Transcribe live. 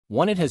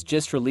Onett has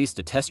just released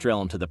a test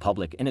realm to the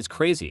public and it's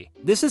crazy.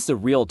 This is the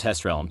real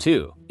test realm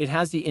too. It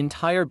has the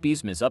entire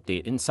Beesmas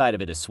update inside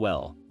of it as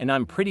well. And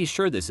I'm pretty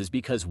sure this is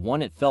because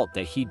Onett felt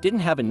that he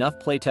didn't have enough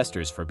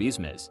playtesters for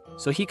Beesmas.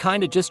 So he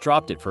kinda just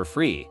dropped it for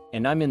free,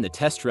 and I'm in the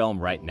test realm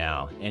right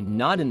now and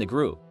not in the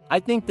group. I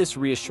think this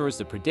reassures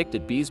the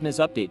predicted Beesmas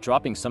update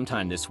dropping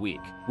sometime this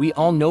week. We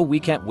all know we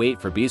can't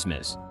wait for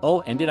Beesmas. Oh,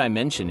 and did I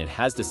mention it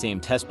has the same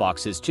test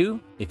boxes too?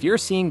 If you're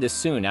seeing this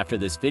soon after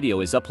this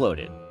video is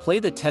uploaded, play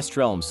the test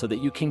realm so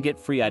that you can get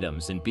free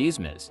items in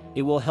Beesmas.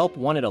 It will help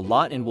Onett a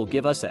lot and will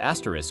give us a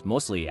asterisk,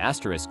 mostly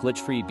asterisk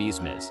glitch-free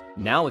Beesmas.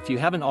 Now if you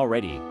haven't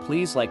already,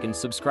 please like and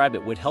subscribe,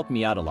 it would help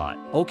me out a lot.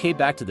 Okay,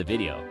 back to the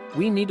video.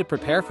 We need to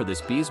prepare for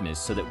this Beesmas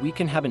so that we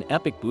can have an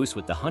epic boost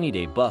with the Honey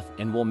Day buff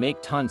and we'll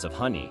make tons of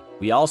honey.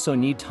 We also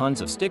need tons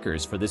of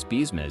stickers for this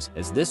Beesmas,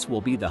 as this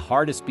will be the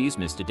hardest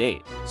Beesmas to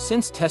date.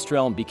 Since Test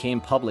Realm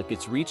became public,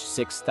 it's reached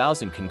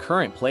 6,000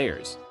 concurrent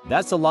players.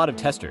 That's a lot of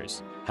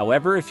testers.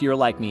 However, if you're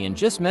like me and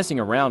just messing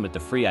around with the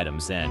free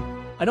items, then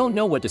I don't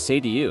know what to say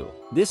to you.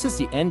 This is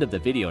the end of the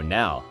video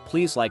now.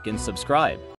 Please like and subscribe.